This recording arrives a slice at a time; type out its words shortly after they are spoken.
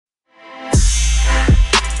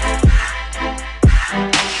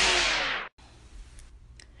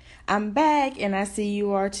I'm back and I see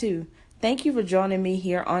you are too. Thank you for joining me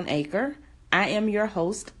here on Acre. I am your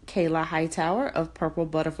host, Kayla Hightower of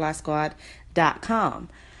PurpleButterflySquad.com.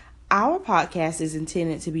 Our podcast is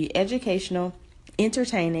intended to be educational,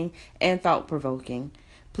 entertaining, and thought-provoking.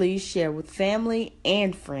 Please share with family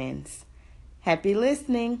and friends. Happy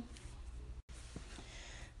listening.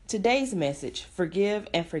 Today's message, forgive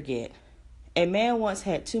and forget. A man once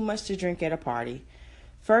had too much to drink at a party.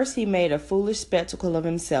 First, he made a foolish spectacle of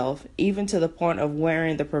himself, even to the point of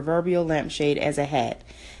wearing the proverbial lampshade as a hat.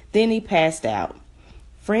 Then he passed out.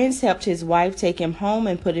 Friends helped his wife take him home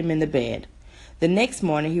and put him in the bed. The next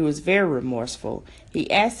morning, he was very remorseful.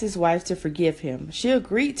 He asked his wife to forgive him. She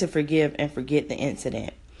agreed to forgive and forget the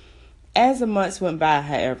incident. As the months went by,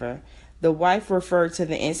 however, the wife referred to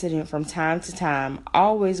the incident from time to time,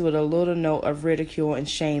 always with a little note of ridicule and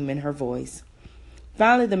shame in her voice.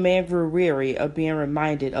 Finally, the man grew weary of being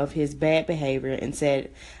reminded of his bad behavior and said,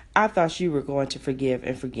 "I thought you were going to forgive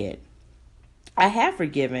and forget." "I have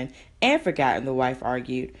forgiven and forgotten," the wife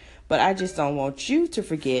argued, "but I just don't want you to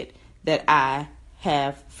forget that I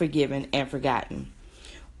have forgiven and forgotten."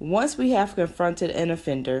 Once we have confronted an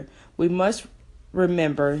offender, we must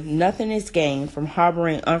remember nothing is gained from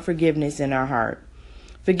harboring unforgiveness in our heart.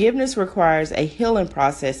 Forgiveness requires a healing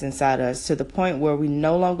process inside us to the point where we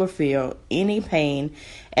no longer feel any pain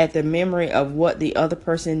at the memory of what the other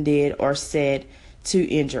person did or said to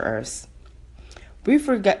injure us. We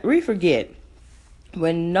forget when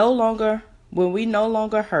we no longer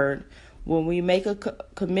hurt, when we make a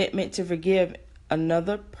commitment to forgive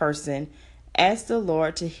another person. Ask the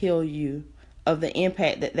Lord to heal you of the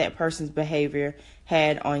impact that person's behavior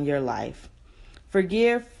had on your life.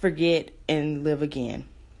 Forgive, forget, and live again.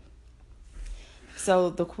 So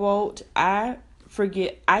the quote, I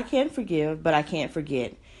can forgive, but I can't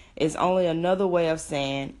forget, is only another way of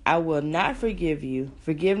saying, I will not forgive you.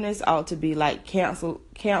 Forgiveness ought to be like canceled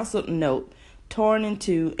note, torn in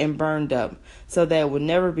two and burned up, so that it will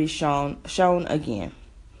never be shown again.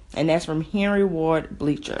 And that's from Henry Ward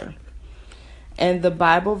Bleacher. And the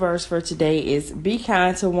Bible verse for today is, be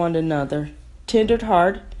kind to one another, tender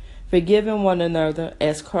heart, forgiving one another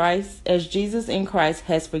as Jesus in Christ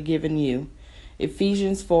has forgiven you.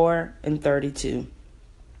 Ephesians 4:32.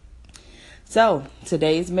 So,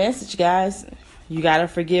 today's message, guys, you got to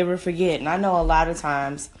forgive or forget. And I know a lot of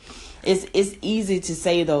times it's easy to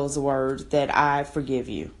say those words, that I forgive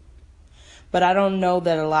you. But I don't know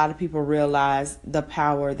that a lot of people realize the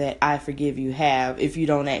power that I forgive you have if you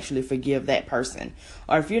don't actually forgive that person,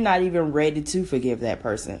 or if you're not even ready to forgive that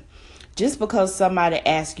person. Just because somebody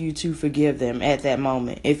asks you to forgive them at that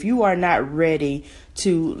moment, if you are not ready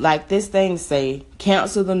to, like this thing say,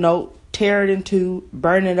 cancel the note, tear it in two,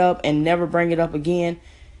 burn it up, and never bring it up again,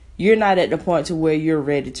 you're not at the point to where you're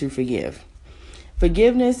ready to forgive.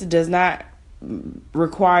 Forgiveness does not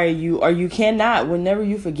require you, or you cannot, whenever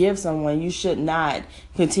you forgive someone, you should not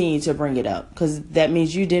continue to bring it up, because that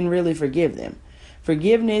means you didn't really forgive them.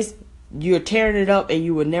 Forgiveness, you're tearing it up and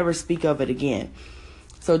you will never speak of it again.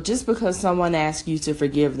 So just because someone asks you to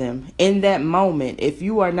forgive them, in that moment, if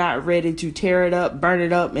you are not ready to tear it up, burn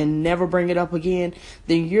it up, and never bring it up again,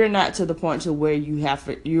 then you're not to the point to where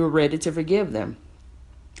you're ready to forgive them.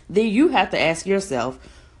 Then you have to ask yourself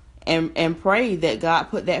and pray that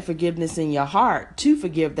God put that forgiveness in your heart to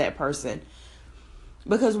forgive that person.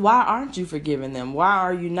 Because why aren't you forgiving them? Why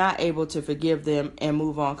are you not able to forgive them and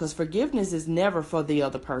move on? Because forgiveness is never for the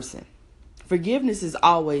other person. Forgiveness is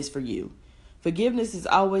always for you. Forgiveness is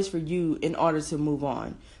always for you in order to move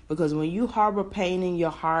on. Because when you harbor pain in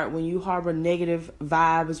your heart, when you harbor negative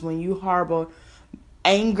vibes, when you harbor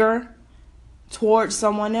anger towards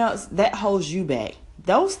someone else, that holds you back.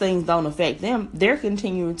 Those things don't affect them. They're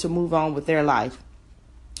continuing to move on with their life.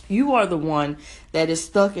 You are the one that is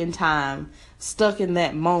stuck in time, stuck in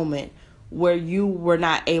that moment where you were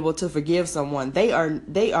not able to forgive someone. They are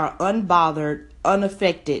unbothered,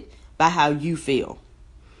 unaffected by how you feel.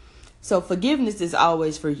 So forgiveness is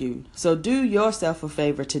always for you. So do yourself a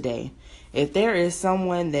favor today. If there is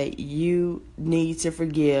someone that you need to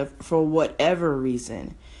forgive for whatever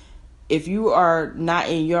reason, if you are not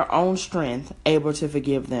in your own strength able to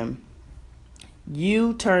forgive them,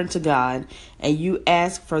 you turn to God and you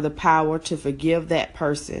ask for the power to forgive that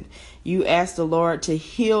person. You ask the Lord to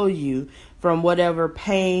heal you from whatever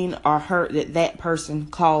pain or hurt that person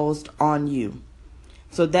caused on you.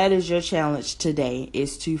 So that is your challenge today,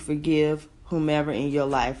 is to forgive whomever in your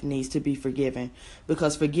life needs to be forgiven.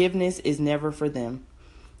 Because forgiveness is never for them.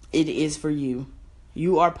 It is for you.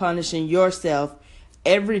 You are punishing yourself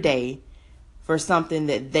every day for something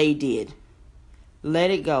that they did.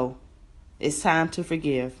 Let it go. It's time to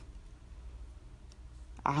forgive.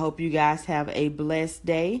 I hope you guys have a blessed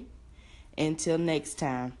day. Until next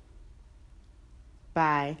time.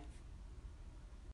 Bye.